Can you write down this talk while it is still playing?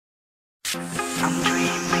I'm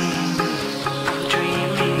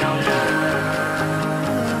dreaming of love.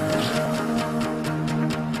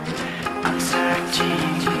 I'm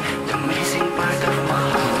searching the missing part of my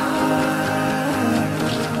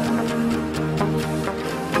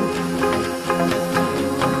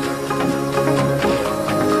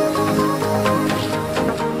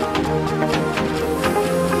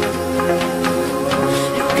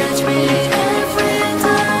You catch me every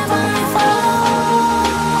time I fall.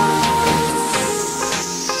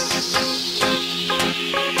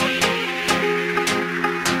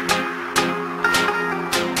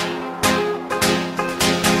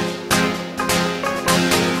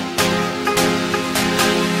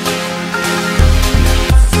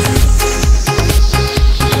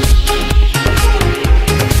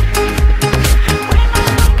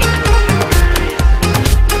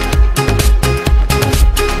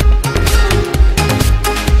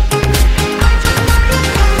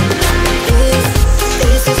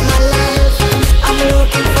 This is my life. I'm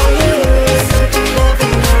looking for you, searching love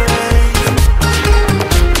in your eyes.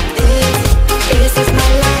 This is my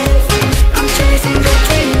life. I'm chasing the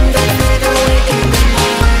dream that fade away in the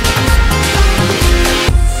night.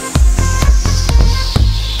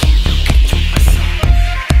 Can you control my soul?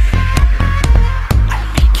 I'll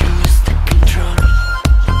make you lose the control.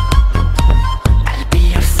 I'll be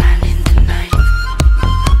your sun in the night.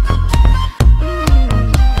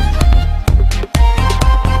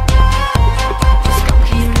 Just come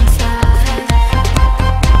here inside.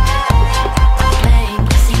 I'm playing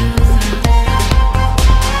with you.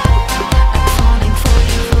 I'm falling for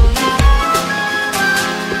you.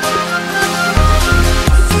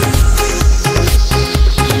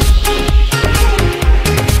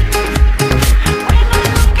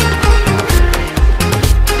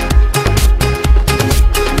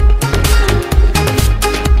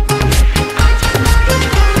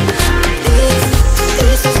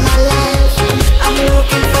 This is my life. I'm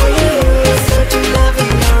looking for you, searching love in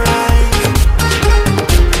your eyes.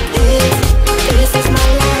 This is my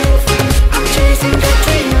life. I'm chasing the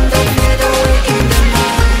dream that fade away in the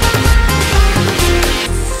night.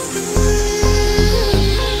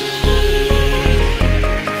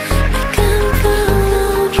 I can't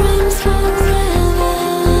follow dreams forever.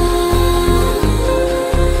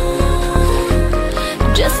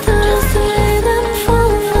 Just to see them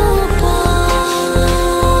fall apart.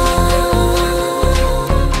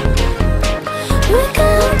 We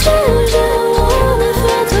can't change the world if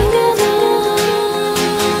we're together.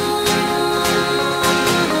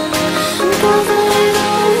 'Cause I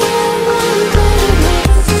know we're one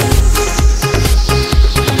together.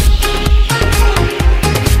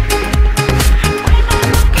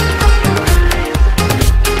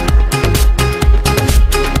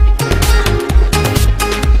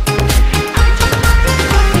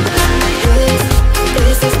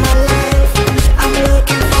 This is my life. I'm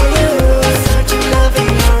looking for you, searching love in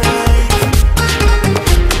your eyes.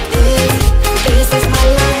 This is my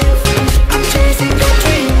life. I'm chasing the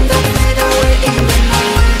dream that fade away in the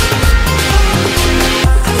night.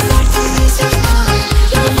 I start to miss your smile.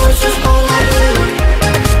 Your voice is all I hear.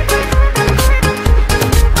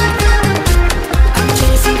 I'm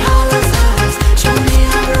chasing all the stars. Show me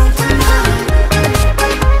a room tonight.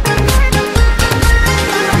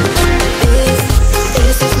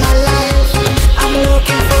 This is my life. I'm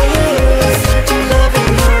looking for you, searching love in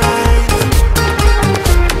your eyes.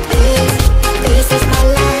 This is my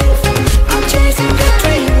life. I'm chasing the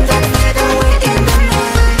dream that fade away in the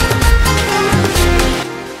night.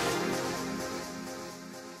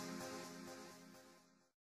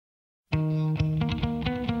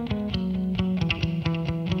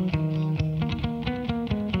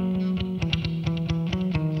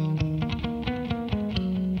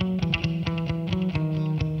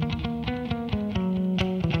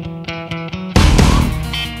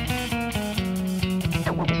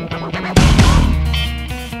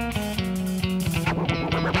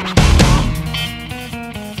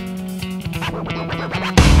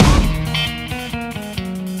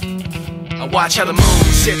 I watch how the moon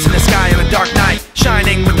sits in the sky on a dark night,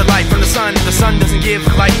 shining with the light from the sun. The sun doesn't give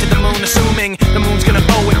light to the moon, assuming the moon's gonna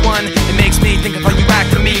bow at one. It makes me think of how you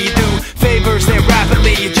act to me. You do favors there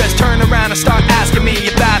rapidly. You just turn around and start asking me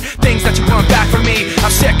about things that you want back from me.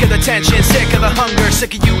 I'm sick of the tension, sick of the hunger,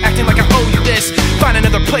 sick of you acting like I owe you this. Find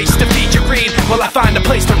another place to feed your greed while I find a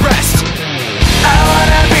place to rest. I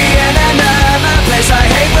wanna be in another place. I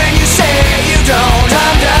hate when you say you don't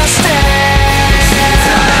understand.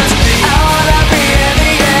 I wanna be in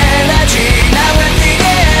the energy, not with the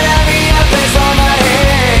enemy, a place on my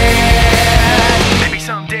head. Maybe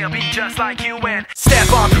someday I'll be just like you and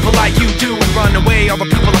step on people like you do and run away all the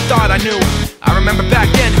people I thought I knew. I remember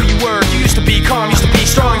back then who you were. You used to be calm, used to be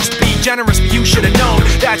strong, used to be generous, but you should have known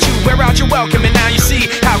that you wear out your welcome, and now you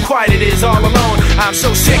see how quiet it is all alone. I'm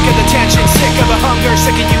so sick of the tension, sick of the hunger,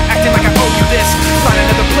 sick of you acting like I owe you this. Find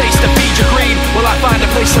another place to feed your greed, will I find a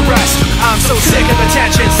place to rest? I'm so sick of the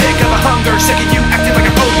tension, sick of the hunger, sick of you acting like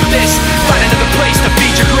I owe you this. Find another place to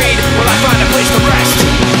feed your greed, will I find a place to rest?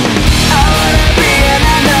 I wanna be in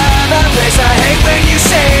another place. I hate when you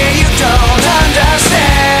say you don't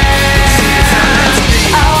understand.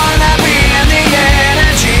 I wanna be in the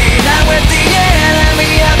energy, not with the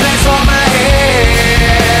enemy. A place for my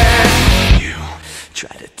head. You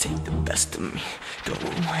try to take the best of me, go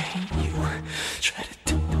away. You try to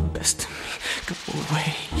take the best of me, go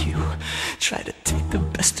away. You try to take the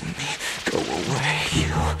best of me, go away.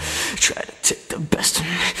 You try to take the best of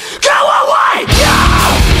me.